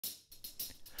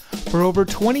For over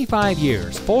 25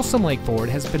 years, Folsom Lake Ford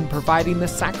has been providing the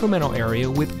Sacramento area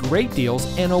with great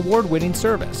deals and award-winning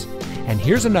service. And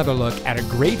here's another look at a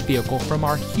great vehicle from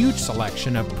our huge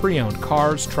selection of pre-owned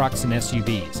cars, trucks, and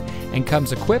SUVs, and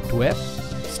comes equipped with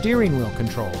steering wheel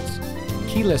controls,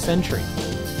 keyless entry,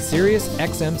 Sirius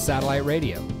XM satellite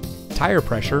radio, tire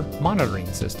pressure monitoring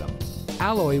system,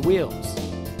 alloy wheels,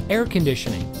 air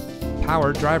conditioning,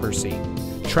 power driver's seat,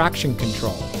 traction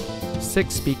control,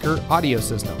 6-speaker audio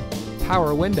system,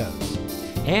 power windows,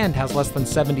 and has less than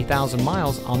 70,000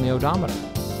 miles on the odometer.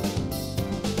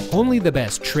 Only the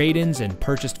best trade-ins and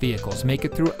purchased vehicles make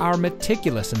it through our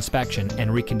meticulous inspection and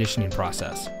reconditioning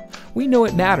process. We know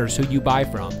it matters who you buy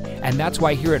from, and that's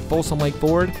why here at Folsom Lake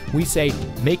Ford, we say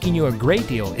making you a great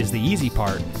deal is the easy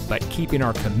part, but keeping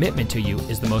our commitment to you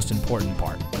is the most important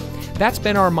part. That's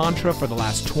been our mantra for the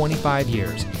last 25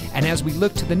 years, and as we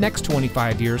look to the next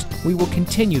 25 years, we will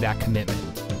continue that commitment.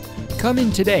 Come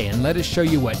in today and let us show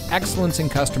you what excellence in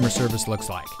customer service looks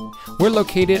like. We're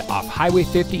located off Highway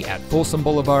 50 at Folsom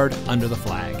Boulevard under the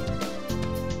flag.